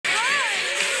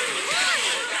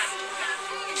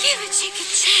take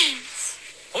a chance.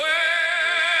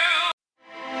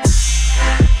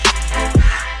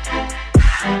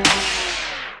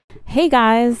 Hey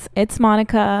guys, it's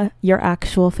Monica, your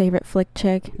actual favorite flick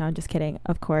chick. No, I'm just kidding,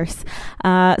 of course.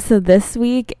 So this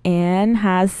week, Anne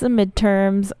has some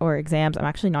midterms or exams. I'm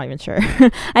actually not even sure.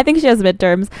 I think she has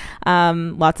midterms,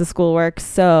 lots of schoolwork.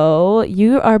 So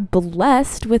you are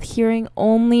blessed with hearing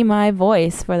only my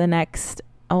voice for the next,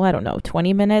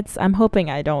 20 minutes. I'm hoping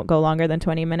I don't go longer than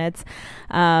 20 minutes.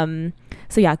 So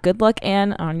yeah, good luck,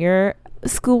 Anne, on your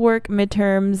schoolwork,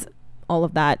 midterms, all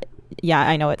of that. Yeah,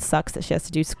 I know it sucks that she has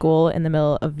to do school in the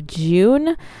middle of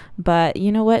June, but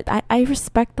you know what? I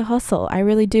respect the hustle. I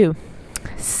really do.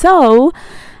 So,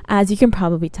 as you can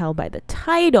probably tell by the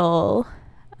title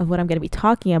of what I'm going to be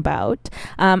talking about,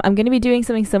 I'm going to be doing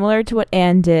something similar to what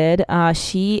Anne did.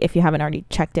 She, if you haven't already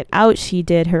checked it out, she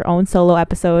did her own solo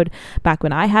episode back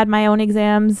when I had my own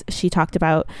exams. She talked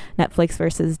about Netflix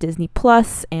versus Disney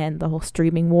Plus and the whole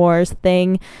streaming wars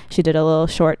thing. She did a little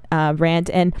short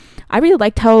rant, and I really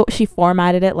liked how she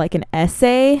formatted it like an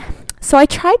essay. So I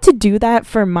tried to do that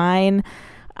for mine.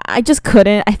 I just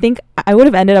couldn't. I think I would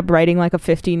have ended up writing like a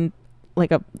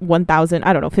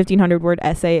 1,500 word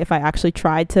essay if I actually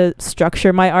tried to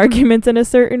structure my arguments in a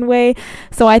certain way.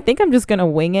 So I think I'm just gonna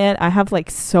wing it. I have like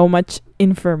so much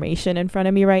information in front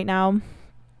of me right now,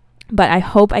 but I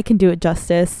hope I can do it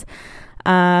justice.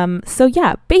 So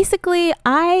yeah, basically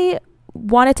I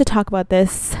wanted to talk about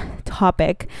this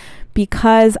topic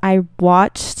because I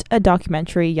watched a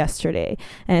documentary yesterday,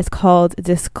 and it's called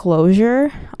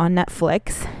Disclosure on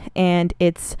Netflix, and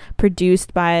it's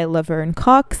produced by Laverne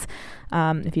Cox.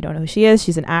 If you don't know who she is,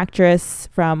 she's an actress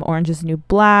from Orange is the New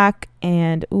Black,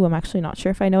 and I'm actually not sure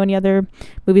if I know any other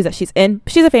movies that she's in.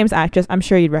 She's a famous actress. I'm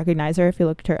sure you'd recognize her if you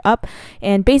looked her up.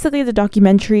 And basically the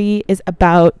documentary is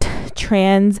about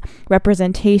trans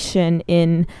representation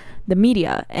in the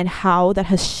media and how that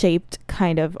has shaped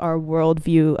kind of our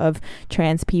worldview of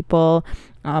trans people,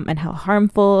 and how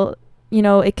harmful,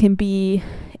 it can be,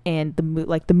 and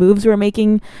the moves we're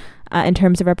making in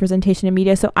terms of representation in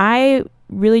media. So I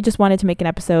really just wanted to make an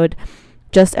episode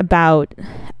just about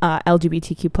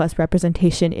LGBTQ plus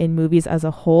representation in movies as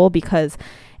a whole, because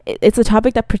it's a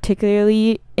topic that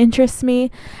particularly interests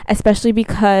me, especially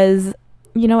because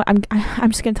I'm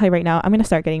just gonna tell you right now, I'm gonna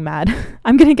start getting mad.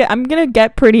 I'm gonna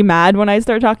get pretty mad when I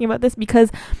start talking about this,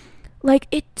 because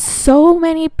so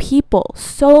many people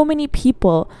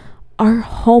are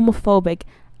homophobic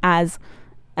as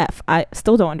F. I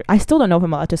still don't know if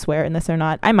I'm allowed to swear in this or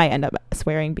not. I might end up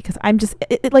swearing because I'm just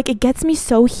it gets me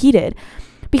so heated,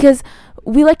 because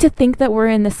we like to think that we're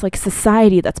in this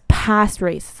society that's past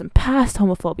racism, past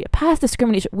homophobia, past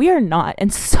discrimination. We are not,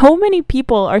 and so many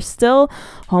people are still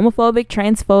homophobic,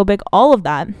 transphobic, all of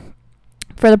that.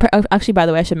 Actually, by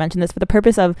the way, I should mention this for the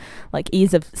purpose of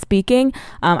ease of speaking.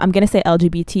 I'm gonna say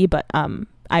LGBT, but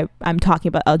I'm talking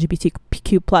about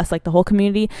LGBTQ plus, the whole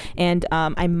community, and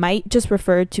I might just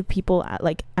refer to people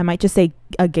I might just say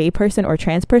a gay person or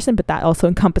trans person, but that also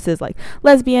encompasses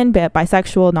lesbian,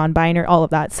 bisexual, non-binary, all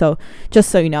of that. So just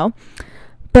so you know.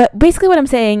 But basically what I'm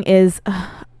saying is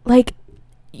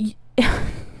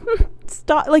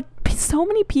stop, so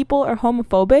many people are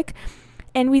homophobic,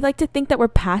 and we like to think that we're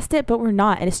past it, but we're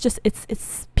not. And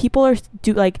it's people are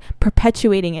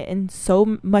perpetuating it in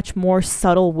so much more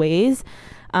subtle ways.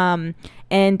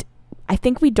 And I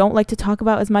think we don't like to talk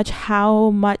about as much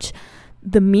how much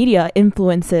the media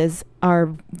influences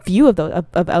our view of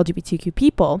LGBTQ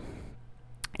people.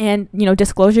 And,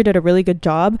 Disclosure did a really good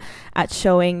job at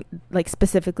showing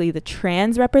specifically the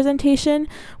trans representation,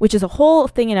 which is a whole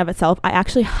thing in of itself. I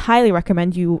actually highly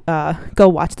recommend you go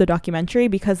watch the documentary,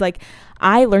 because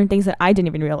I learned things that I didn't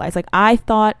even realize. I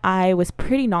thought I was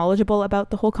pretty knowledgeable about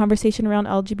the whole conversation around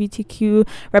LGBTQ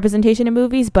representation in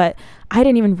movies, but I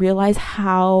didn't even realize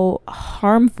how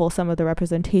harmful some of the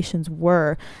representations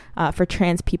were for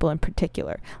trans people in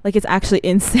particular. It's actually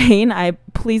insane.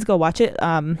 Please go watch it.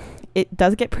 It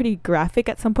does get pretty graphic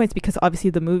at some points, because obviously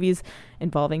the movies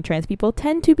involving trans people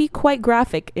tend to be quite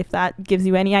graphic, if that gives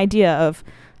you any idea of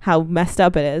how messed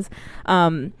up it is.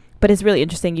 But it's really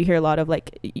interesting. You hear a lot of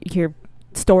you hear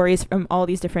stories from all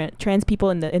these different trans people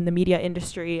in the media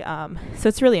industry. So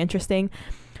it's really interesting.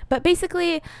 But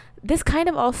basically, this kind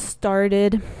of all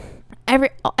started.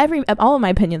 All of my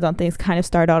opinions on things kind of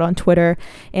start out on Twitter,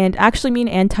 and actually me and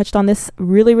Anne touched on this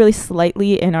really, really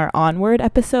slightly in our Onward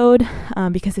episode,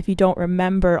 because if you don't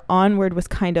remember, Onward was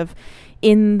kind of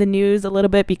in the news a little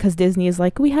bit because Disney is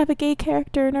we have a gay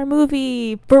character in our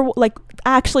movie, for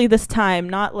actually this time,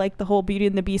 not the whole Beauty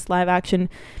and the Beast live action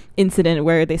incident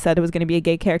where they said it was going to be a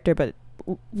gay character, but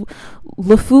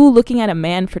LeFou looking at a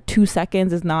man for 2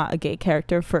 seconds is not a gay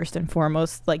character, first and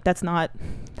foremost. Like, that's not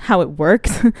how it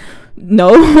works.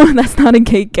 No, that's not a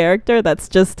gay character. That's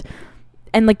just,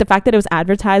 and like the fact that it was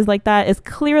advertised like that is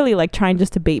clearly like trying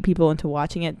just to bait people into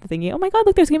watching it, thinking, oh my god,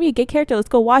 look, there's gonna be a gay character, let's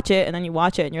go watch it. And then you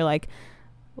watch it and you're like,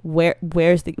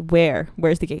 where's the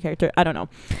gay character? I don't know.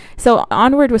 So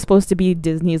Onward was supposed to be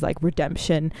Disney's like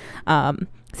redemption,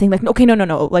 saying like, okay,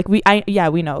 no, like we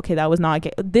know, okay, that was not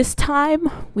gay. This time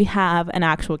we have an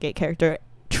actual gay character.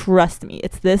 Trust me,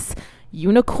 it's this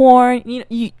unicorn.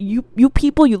 You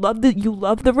people, you love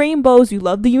the rainbows, you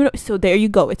love the so there you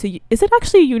go. Is it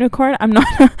actually a unicorn? I'm not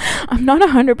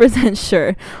 100%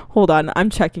 sure. Hold on, I'm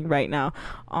checking right now.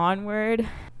 Onward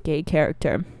gay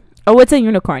character. Oh, it's a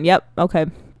unicorn. Yep. Okay.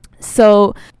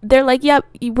 So they're like, yep,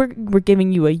 we're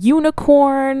giving you a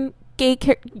unicorn gay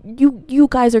character. You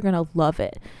guys are gonna love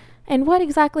it. And what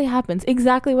exactly happens?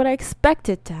 Exactly what I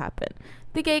expected to happen.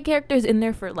 The gay character's in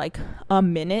there for like a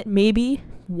minute, maybe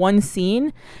one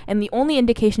scene, and the only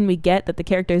indication we get that the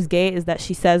character is gay is that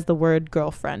she says the word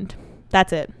girlfriend.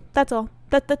 That's it. That's all.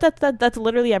 That's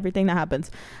literally everything that happens.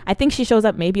 I think she shows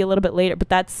up maybe a little bit later, but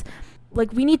that's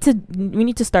like, we need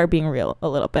to start being real a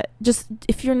little bit. Just,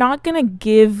 if you're not gonna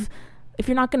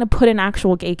put an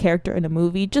actual gay character in a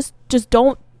movie, just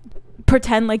don't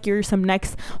pretend like you're some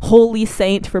next holy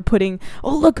saint for putting,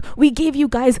 oh look, we gave you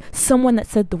guys someone that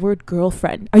said the word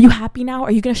girlfriend. Are you happy now?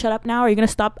 Are you gonna shut up now? Are you gonna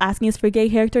stop asking us for a gay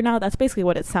character now? That's basically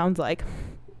what it sounds like.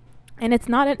 And it's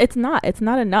not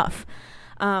enough.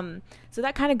 So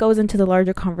that kind of goes into the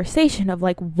larger conversation of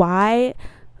like, why.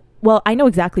 Well, I know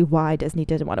exactly why Disney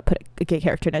didn't want to put a gay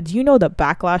character in it. Do you know the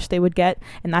backlash they would get?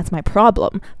 And that's my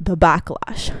problem. The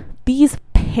backlash. These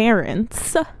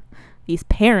parents,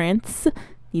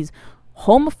 these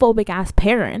homophobic ass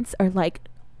parents are like,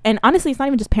 and honestly, it's not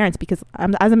even just parents, because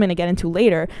as I'm going to get into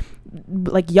later,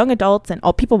 like young adults and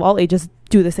all people of all ages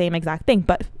do the same exact thing.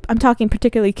 But I'm talking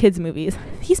particularly kids movies.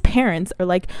 These parents are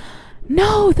like,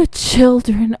 no, the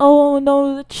children. Oh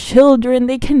no, the children.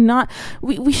 They cannot.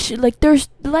 We should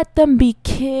let them be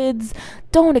kids.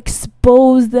 Don't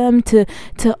expose them to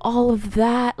all of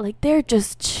that. Like, they're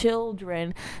just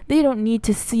children. They don't need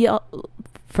to see.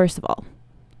 First of all,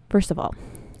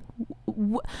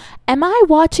 am I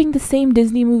watching the same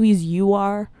Disney movies you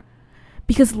are?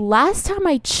 Because last time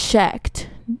I checked,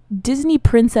 Disney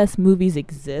princess movies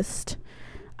exist.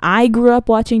 I grew up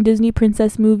watching Disney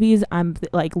princess movies. I'm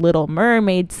like Little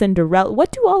Mermaid, Cinderella.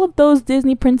 What do all of those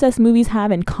Disney princess movies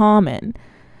have in common?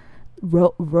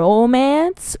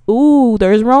 Romance? Ooh,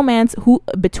 there's romance.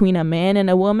 Between a man and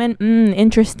a woman?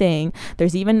 Interesting.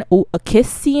 There's even a kiss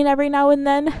scene every now and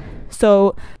then.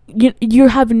 So you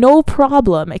have no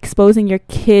problem exposing your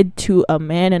kid to a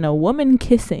man and a woman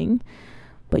kissing,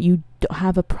 but you don't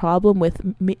have a problem with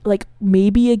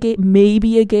maybe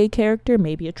a gay character,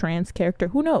 maybe a trans character,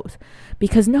 who knows?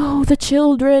 Because no, the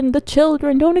children,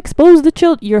 don't expose the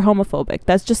children. You're homophobic.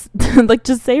 That's just like,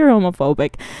 just say you're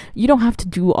homophobic. You don't have to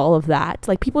do all of that.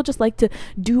 Like, people just like to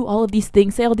do all of these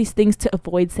things, say all these things to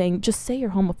avoid saying, just say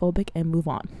you're homophobic and move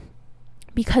on.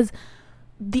 Because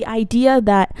the idea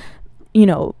that, you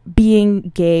know,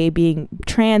 being gay, being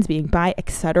trans, being bi,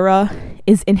 etc.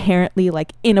 is inherently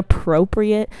like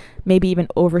inappropriate, maybe even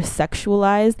over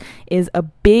sexualized, is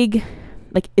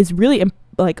really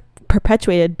like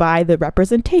perpetuated by the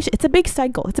representation. It's a big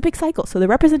cycle. So the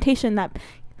representation that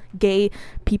gay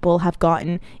people have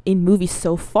gotten in movies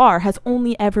so far has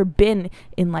only ever been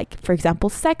in, like, for example,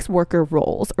 sex worker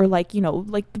roles, or like, you know,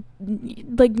 like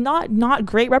not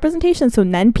great representation. So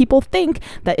then people think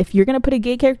that if you're gonna put a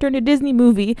gay character in a Disney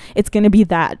movie, it's gonna be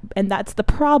that. And that's the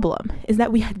problem, is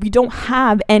that we don't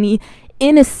have any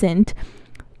innocent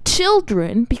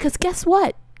children, because guess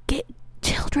what,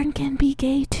 children can be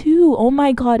gay too. Oh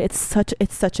my god, it's such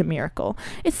a miracle.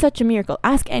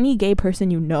 Ask any gay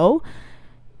person you know.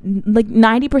 Like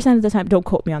 90% of the time, don't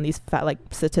quote me on these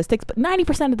statistics, but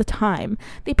 90% of the time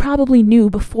they probably knew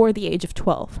before the age of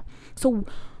 12. So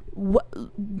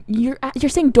you're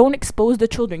saying don't expose the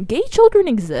children. Gay children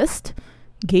exist.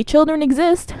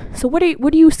 So what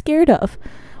are you scared of?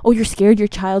 Oh, you're scared your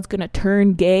child's gonna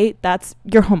turn gay?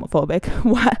 You're homophobic.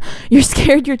 What? You're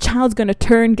scared your child's gonna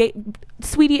turn gay?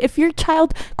 Sweetie, if your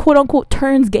child, quote unquote,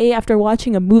 turns gay after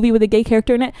watching a movie with a gay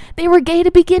character in it, they were gay to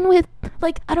begin with.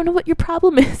 Like, I don't know what your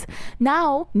problem is.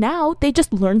 Now they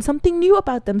just learned something new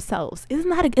about themselves. Isn't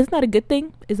that a good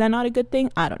thing? Is that not a good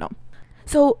thing? I don't know.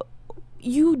 So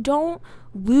you don't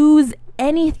lose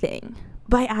anything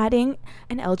by adding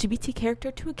an LGBT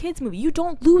character to a kids movie. You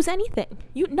don't lose anything.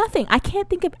 Nothing. I can't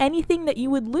think of anything that you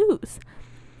would lose.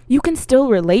 You can still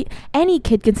relate. Any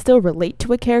kid can still relate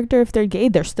to a character if they're gay.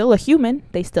 They're still a human.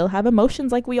 They still have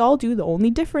emotions like we all do. The only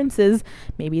difference is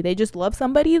maybe they just love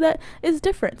somebody that is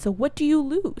different. So what do you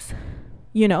lose?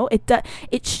 You know, it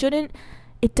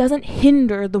doesn't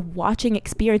hinder the watching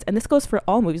experience. And this goes for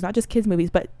all movies, not just kids movies,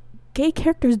 but gay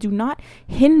characters do not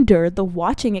hinder the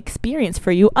watching experience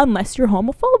for you unless you're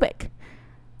homophobic.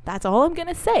 That's all I'm going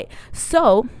to say.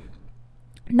 So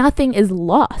nothing is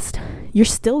lost. You're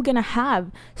still going to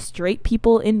have straight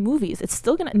people in movies. It's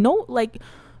still going to,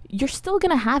 you're still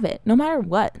going to have it no matter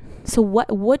what. So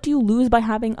what do you lose by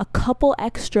having a couple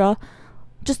extra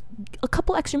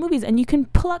movies? And you can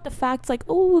pull out the facts like,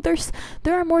 oh,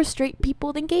 there are more straight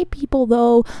people than gay people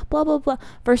though, blah, blah, blah.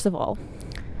 First of all,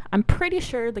 I'm pretty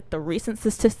sure like the recent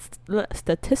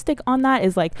statistic on that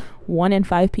is like 1 in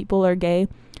 5 people are gay.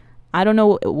 I don't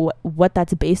know what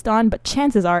that's based on, but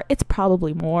chances are it's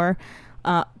probably more.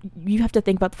 You have to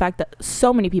think about the fact that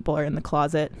so many people are in the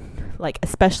closet. Like,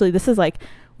 especially, this is like,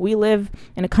 we live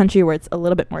in a country where it's a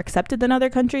little bit more accepted than other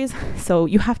countries. So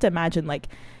you have to imagine, like,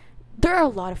 there are a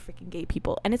lot of freaking gay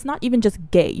people. And it's not even just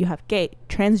gay. You have gay,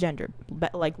 transgender,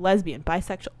 like lesbian,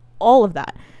 bisexual, all of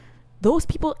that. Those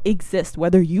people exist,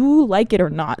 whether you like it or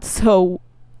not. So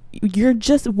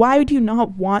why would you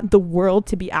not want the world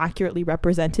to be accurately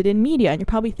represented in media? And you're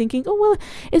probably thinking, oh, well,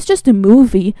 it's just a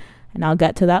movie. And I'll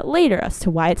get to that later as to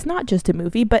why it's not just a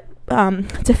movie. But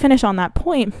to finish on that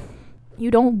point, you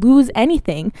don't lose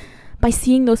anything by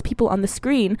seeing those people on the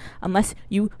screen unless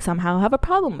you somehow have a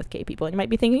problem with gay people. And you might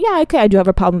be thinking, yeah, okay, I do have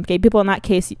a problem with gay people. In that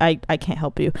case, I can't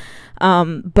help you.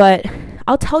 But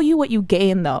I'll tell you what you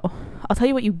gain, though. I'll tell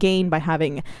you what you gain by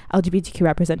having LGBTQ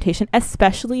representation,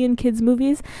 especially in kids'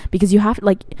 movies, because you have,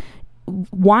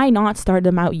 why not start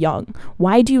them out young?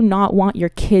 Why do you not want your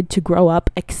kid to grow up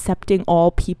accepting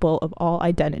all people of all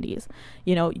identities?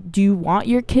 You know, do you want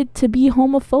your kid to be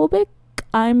homophobic?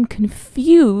 I'm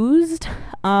confused.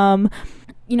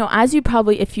 You know, as you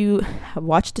probably, if you have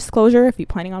watched Disclosure, if you're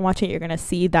planning on watching it, you're going to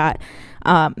see that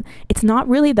it's not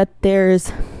really that there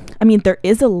is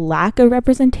a lack of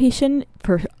representation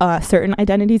for certain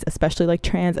identities, especially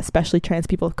like especially trans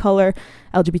people of color,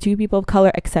 LGBT people of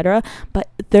color, etc. But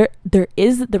the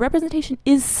representation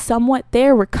is somewhat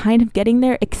there. We're kind of getting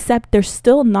there, except there's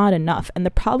still not enough. And the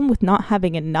problem with not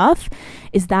having enough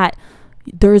is that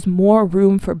there's more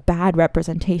room for bad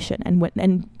representation.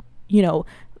 And you know,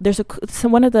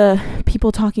 one of the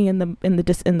people talking in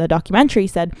the documentary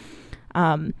said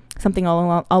something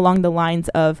along the lines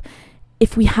of,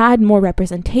 if we had more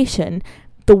representation,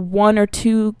 the 1 or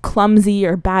 2 clumsy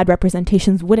or bad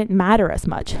representations wouldn't matter as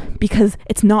much, because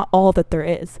it's not all that there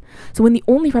is. So when the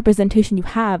only representation you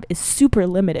have is super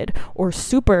limited or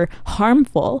super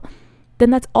harmful, then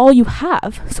that's all you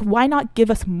have. So why not give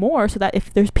us more, so that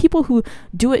if there's people who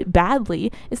do it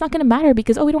badly, it's not going to matter,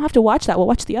 because, oh, we don't have to watch that, we'll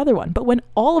watch the other one. But when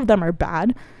all of them are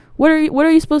bad, what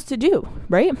are you supposed to do,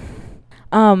 right?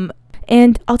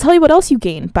 And I'll tell you what else you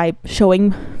gain by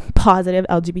showing positive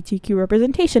LGBTQ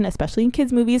representation, especially in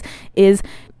kids' movies, is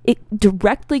it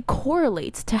directly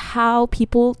correlates to how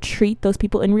people treat those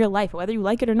people in real life. Whether you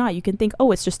like it or not, you can think,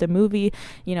 oh, it's just a movie,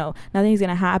 you know, nothing's going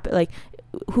to happen. Like,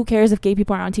 who cares if gay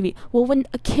people are on TV? Well, when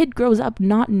a kid grows up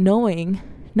not knowing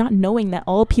that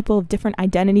all people of different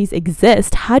identities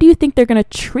exist, how do you think they're going to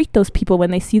treat those people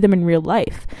when they see them in real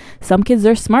life? Some kids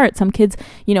are smart. Some kids,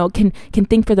 you know, can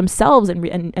think for themselves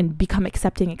and become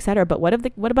accepting, etc. But what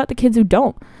about the kids who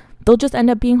don't? They'll just end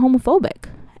up being homophobic.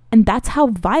 And that's how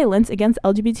violence against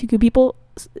LGBTQ people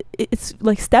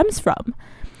stems from.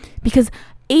 Because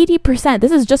 80%,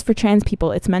 this is just for trans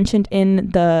people, it's mentioned in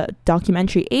the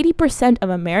documentary, 80% of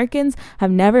Americans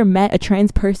have never met a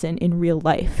trans person in real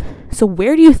life. So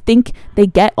where do you think they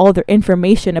get all their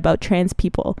information about trans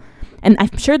people? And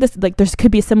I'm sure there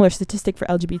could be a similar statistic for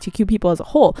LGBTQ people as a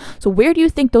whole. So where do you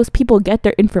think those people get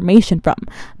their information from?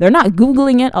 They're not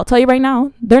Googling it. I'll tell you right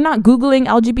now. They're not Googling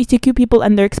LGBTQ people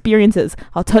and their experiences.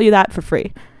 I'll tell you that for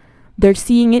free. They're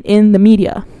seeing it in the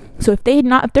media. So if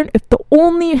the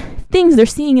only things they're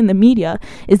seeing in the media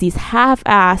is these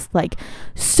half-assed, like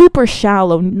super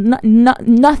shallow,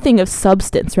 nothing of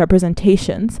substance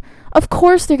representations, of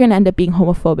course they're going to end up being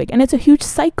homophobic. And it's a huge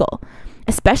cycle,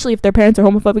 especially if their parents are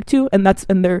homophobic too,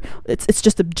 it's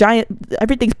just a giant,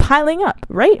 everything's piling up,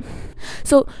 right?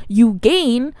 So you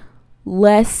gain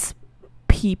less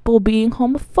people being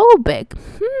homophobic.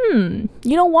 You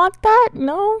don't want that?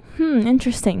 No?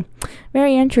 Interesting.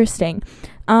 Very interesting.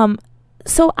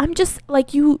 So I'm just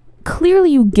like, you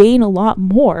gain a lot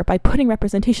more by putting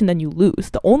representation than you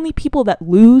lose. The only people that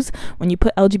lose when you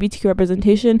put LGBTQ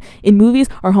representation in movies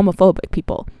are homophobic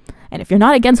people. And if you're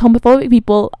not against homophobic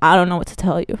people, I don't know what to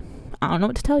tell you. I don't know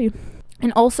what to tell you.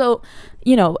 And also,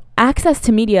 you know, access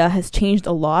to media has changed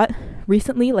a lot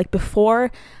recently. Like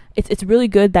before, it's really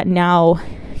good that now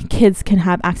kids can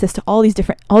have access to all this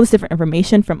different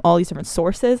information from all these different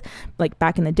sources. Like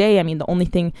back in the day, I mean, the only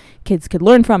thing kids could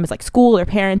learn from is like school or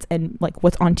parents and like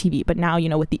what's on TV. But now, you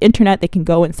know, with the internet, they can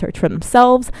go and search for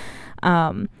themselves.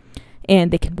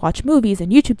 And they can watch movies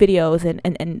and YouTube videos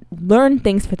and learn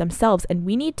things for themselves. And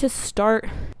we need to start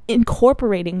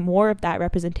incorporating more of that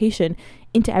representation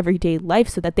into everyday life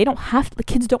so that the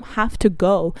kids don't have to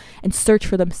go and search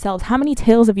for themselves. How many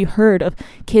tales have you heard of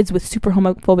kids with super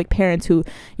homophobic parents who,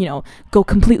 you know, go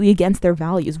completely against their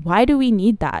values? Why do we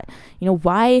need that? You know,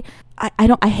 why?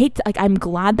 I'm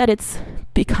glad that it's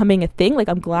becoming a thing. Like,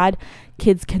 I'm glad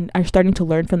kids are starting to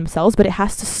learn for themselves, but it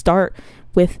has to start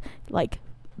with like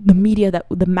the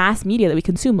mass media that we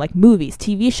consume, like movies,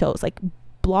 TV shows, like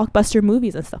blockbuster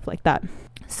movies and stuff like that.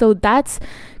 So that's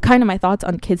kind of my thoughts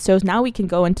on kids shows. Now we can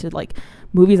go into like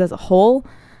movies as a whole.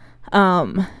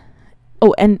 And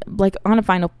like on a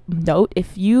final note,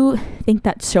 if you think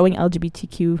that showing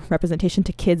LGBTQ representation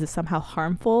to kids is somehow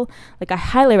harmful, like I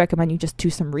highly recommend you just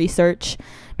do some research,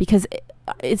 because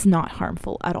it's not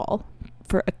harmful at all.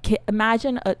 For a kid,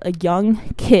 imagine a young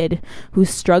kid who's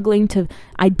struggling to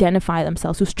identify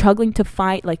themselves, who's struggling to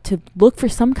find, like, to look for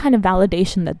some kind of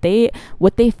validation that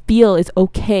what they feel is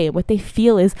okay, what they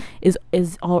feel is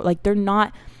all, like, they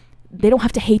don't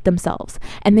have to hate themselves,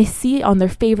 and they see on their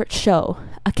favorite show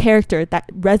a character that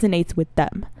resonates with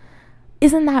them.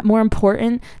 Isn't that more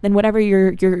important than whatever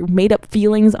your made up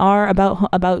feelings are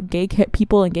about gay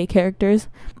people and gay characters?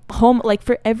 Like,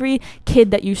 for every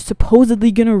kid that you're supposedly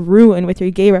gonna ruin with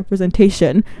your gay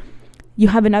representation, you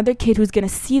have another kid who's gonna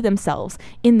see themselves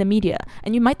in the media.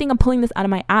 And you might think I'm pulling this out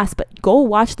of my ass, but go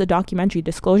watch the documentary,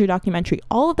 Disclosure documentary.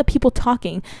 All of the people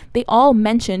talking, they all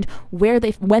mentioned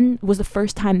when was the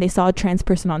first time they saw a trans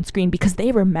person on screen, because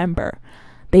they remember,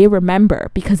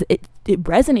 because it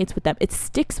resonates with them. It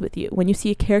sticks with you when you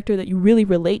see a character that you really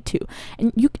relate to.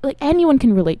 And you, like, anyone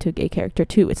can relate to a gay character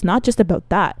too. It's not just about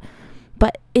that.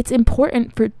 But it's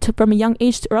important from a young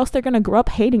age, or else they're going to grow up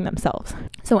hating themselves.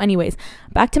 So anyways,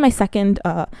 back to my second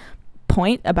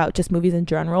point about just movies in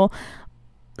general.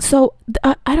 So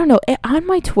I don't know, on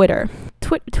my Twitter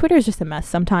is just a mess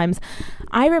sometimes.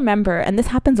 I remember, and this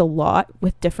happens a lot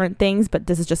with different things, but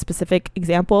this is just a specific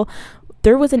example.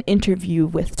 There was an interview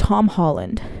with Tom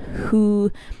Holland,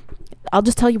 who, I'll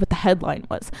just tell you what the headline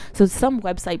was. So some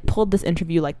website pulled this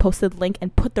interview, like posted a link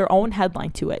and put their own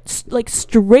headline to it. Like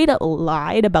straight up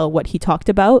lied about what he talked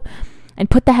about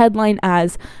and put the headline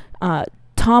as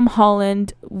Tom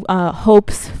Holland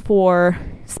hopes for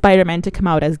Spider-Man to come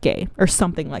out as gay or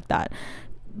something like that.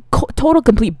 Total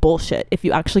complete bullshit. If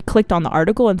you actually clicked on the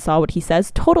article and saw what he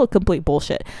says, total complete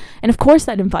bullshit. And of course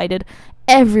that invited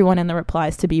everyone in the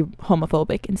replies to be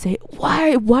homophobic and say,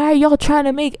 why are y'all trying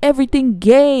to make everything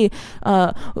gay?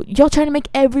 Y'all trying to make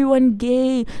everyone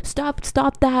gay. Stop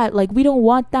that. Like, we don't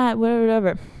want that,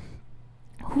 whatever.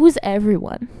 Who's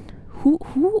everyone?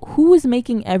 Who is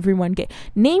making everyone gay?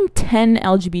 Name 10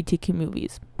 LGBTQ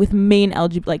movies with main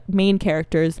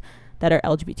characters that are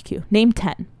LGBTQ. Name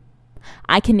 10.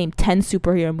 I can name 10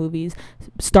 superhero movies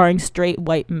starring straight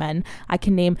white men. I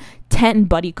can name 10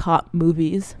 buddy cop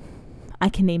movies. I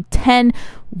can name 10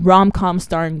 rom-coms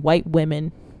starring white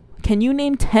women. Can you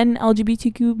name 10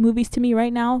 LGBTQ movies to me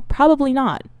right now? Probably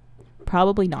not.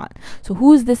 So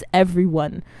who is this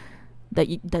everyone that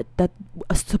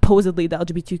supposedly the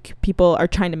LGBTQ people are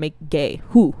trying to make gay?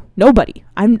 Who? Nobody.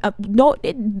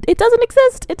 It doesn't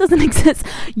exist. It doesn't exist.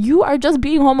 You are just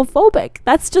being homophobic.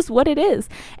 That's just what it is.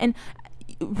 And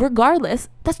regardless,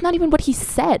 that's not even what he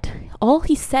said. All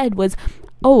he said was,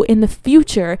 oh, in the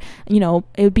future, you know,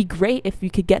 it would be great if we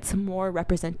could get some more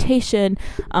representation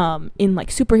in like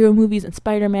superhero movies and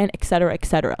Spider-Man, etc.,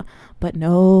 etc. But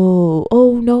no,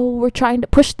 we're trying to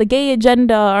push the gay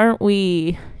agenda, aren't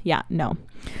we? Yeah, no.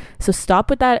 So stop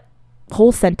with that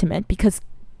whole sentiment, because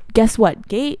guess what?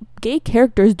 Gay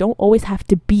characters don't always have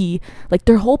to be, like,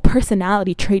 their whole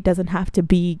personality trait doesn't have to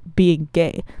be being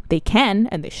gay. They can,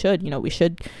 and they should,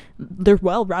 they're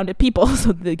well-rounded people,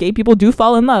 so the gay people do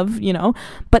fall in love,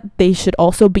 but they should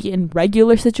also be in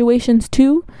regular situations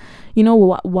too.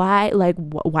 Why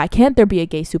can't there be a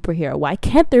gay superhero? Why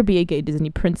can't there be a gay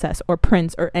Disney princess or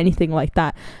prince or anything like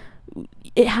that?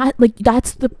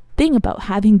 That's the thing about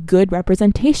having good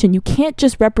representation. You can't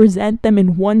just represent them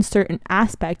in one certain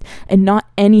aspect and not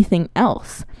anything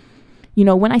else.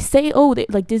 When I say,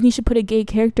 Disney should put a gay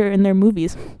character in their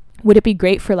movies, would it be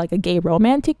great for like a gay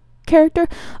romantic character?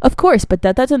 Of course, but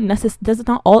that does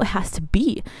not all it has to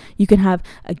be. You can have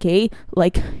a gay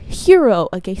like hero,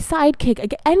 a gay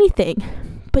sidekick, anything,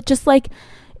 but just like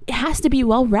it has to be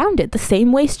well-rounded, the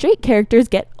same way straight characters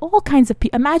get all kinds of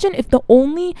people. Imagine if the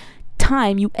only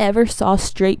time you ever saw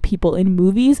straight people in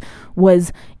movies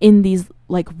was in these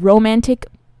like romantic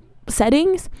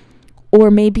settings,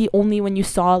 or maybe only when you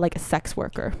saw like a sex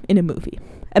worker in a movie.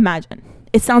 Imagine.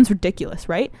 It sounds ridiculous,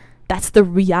 right? That's the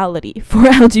reality for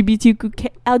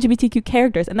LGBTQ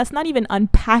characters, and that's not even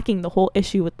unpacking the whole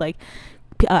issue with like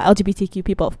LGBTQ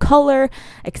people of color,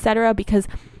 etc. Because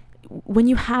when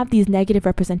you have these negative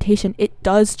representation, it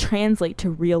does translate to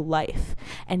real life.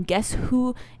 And guess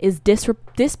who is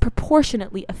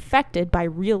disproportionately affected by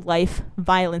real life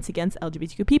violence against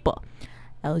LGBTQ people?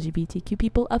 LGBTQ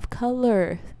people of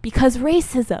color, because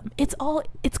racism,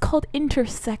 it's called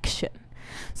intersection.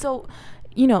 So,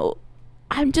 you know,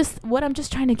 I'm just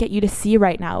trying to get you to see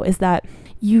right now is that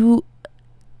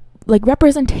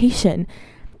representation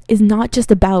is not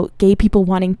just about gay people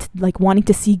wanting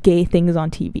to see gay things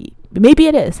on TV. Maybe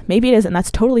it is, and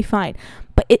that's totally fine,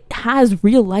 but it has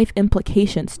real life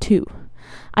implications too.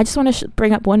 I just want to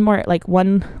bring up one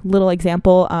little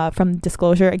example from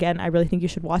Disclosure. Again, I really think you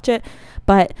should watch it.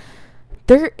 But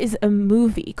there is a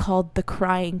movie called The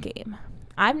Crying Game.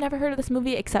 I've never heard of this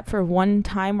movie except for one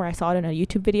time where I saw it in a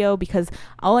YouTube video, because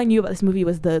all I knew about this movie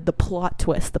was the plot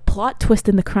twist. The plot twist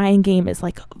in The Crying Game is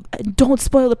like, don't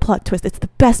spoil the plot twist. It's the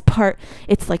best part.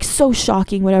 It's like so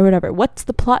shocking, whatever. What's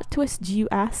the plot twist, do you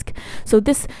ask? So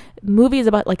this movie is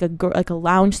about like a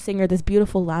lounge singer, this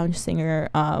beautiful lounge singer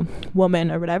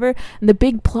woman or whatever. And the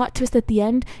big plot twist at the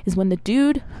end is when the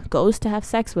dude goes to have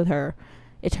sex with her,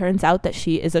 it turns out that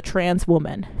she is a trans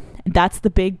woman. And that's the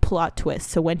big plot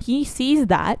twist. So when he sees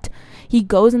that, he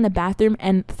goes in the bathroom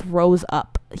and throws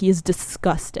up. He is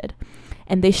disgusted.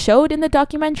 And they showed in the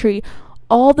documentary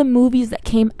all the movies that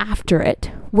came after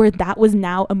it, where that was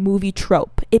now a movie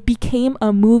trope. It became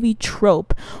a movie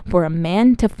trope for a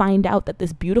man to find out that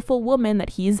this beautiful woman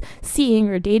that he's seeing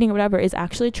or dating or whatever is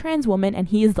actually a trans woman, and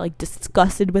he is like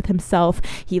disgusted with himself.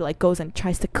 He like goes and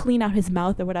tries to clean out his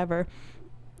mouth or whatever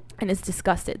and is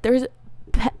disgusted. There's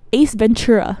Ace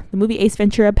Ventura, the movie Ace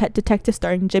Ventura, Pet Detective,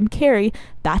 starring Jim Carrey.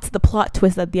 That's the plot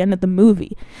twist at the end of the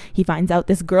movie. He finds out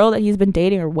this girl that he's been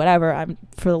dating or whatever,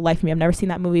 for the life of me, I've never seen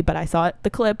that movie, but I saw the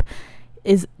clip,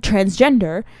 is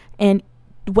transgender. And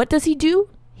what does he do?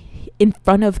 In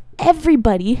front of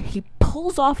everybody, he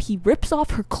rips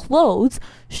off her clothes,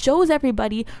 shows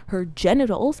everybody her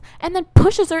genitals, and then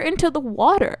pushes her into the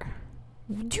water.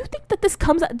 Do you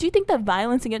think that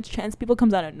violence against trans people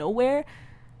comes out of nowhere?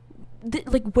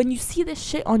 Like when you see this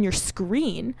shit on your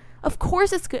screen, of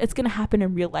course it's going to happen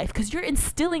in real life, because you're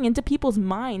instilling into people's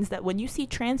minds that when you see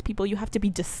trans people, you have to be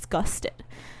disgusted,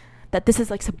 that this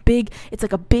is like it's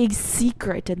like a big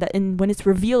secret, and when it's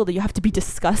revealed, you have to be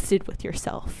disgusted with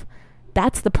yourself.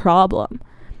 That's the problem.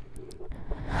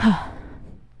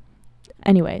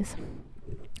 Anyways,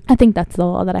 I think that's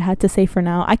all that I had to say for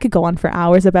now. I could go on for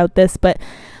hours about this, but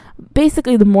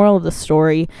basically the moral of the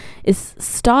story is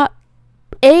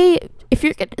if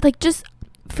you're like, just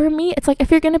for me, it's like, if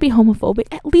you're gonna be homophobic,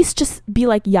 at least just be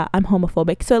like, yeah, I'm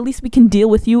homophobic, so at least we can deal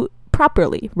with you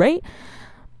properly, right?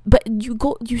 But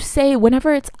you say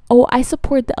whenever it's, oh, I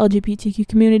support the LGBTQ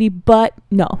community, but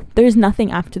no, there's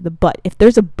nothing after the but. If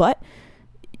there's a but,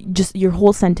 just your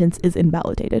whole sentence is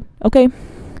invalidated. Okay,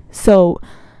 so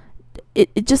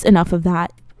it just enough of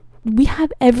that. We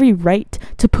have every right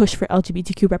to push for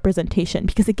LGBTQ representation,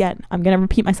 because again, I'm going to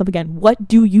repeat myself again. What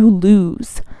do you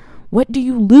lose? What do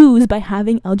you lose by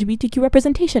having LGBTQ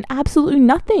representation? Absolutely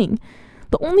nothing.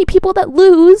 The only people that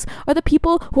lose are the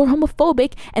people who are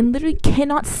homophobic and literally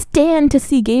cannot stand to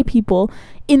see gay people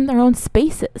in their own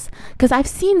spaces. Because I've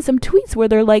seen some tweets where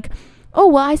they're like, oh,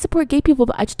 well, I support gay people,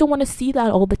 but I just don't want to see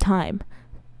that all the time.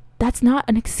 That's not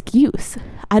an excuse.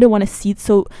 I don't want to see.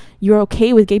 So you're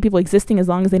okay with gay people existing as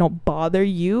long as they don't bother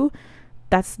you?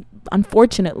 That's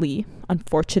unfortunately,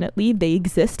 they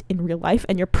exist in real life,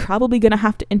 and you're probably going to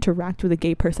have to interact with a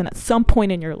gay person at some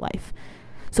point in your life.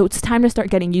 So it's time to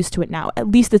start getting used to it now. At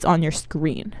least it's on your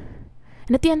screen.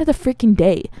 And at the end of the freaking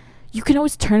day, you can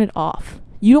always turn it off.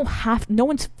 You don't have, no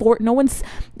one's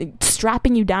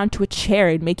strapping you down to a chair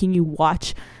and making you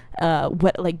watch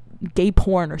gay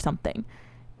porn or something.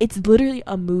 It's literally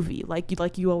a movie.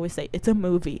 Like you always say, it's a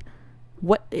movie.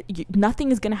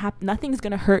 Nothing is going to happen. Nothing's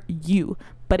going to hurt you,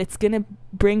 but it's going to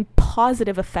bring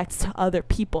positive effects to other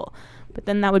people. But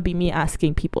then that would be me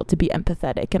asking people to be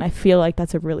empathetic. And I feel like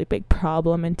that's a really big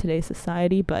problem in today's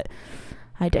society, but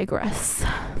I digress.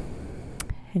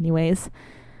 Anyways,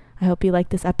 I hope you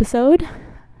liked this episode.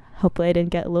 Hopefully I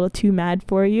didn't get a little too mad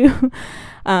for you.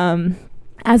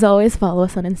 As always, follow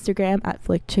us on Instagram at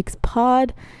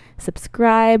FlickChicksPod.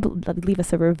 Subscribe, leave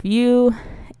us a review.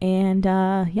 And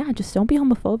yeah, just don't be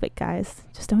homophobic, guys.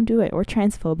 Just don't do it. Or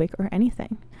transphobic or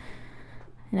anything.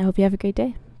 And I hope you have a great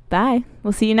day. Bye.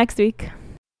 We'll see you next week.